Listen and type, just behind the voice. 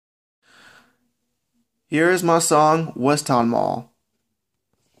Here's my song, Westtown Mall.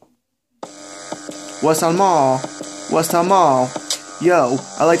 Westtown Mall, Westtown Mall. Yo,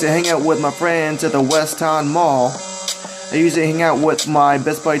 I like to hang out with my friends at the Westtown Mall. I usually hang out with my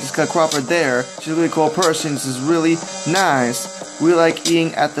best buddy Jessica Crawford there. She's a really cool person. She's really nice. We like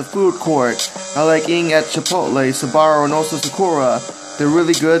eating at the food court. I like eating at Chipotle, Sbarro, and also Sakura. They're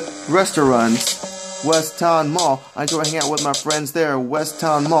really good restaurants. Westtown Mall. I enjoy hanging out with my friends there.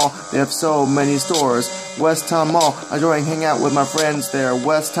 Westtown Mall. They have so many stores. Westtown Mall. I enjoy hanging out with my friends there.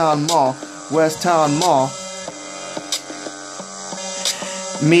 Westtown Mall. Westtown Mall.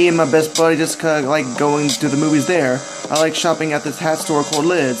 Me and my best buddy just like going to the movies there. I like shopping at this hat store called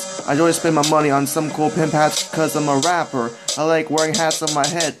Lids. I enjoy spending my money on some cool pimp hats because I'm a rapper. I like wearing hats on my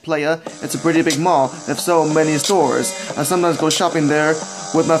head, playa. It's a pretty big mall. They have so many stores. I sometimes go shopping there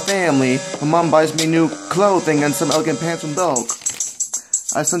with my family. My mom buys me new clothing and some elegant pants from Belk.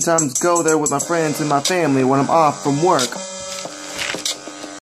 I sometimes go there with my friends and my family when I'm off from work.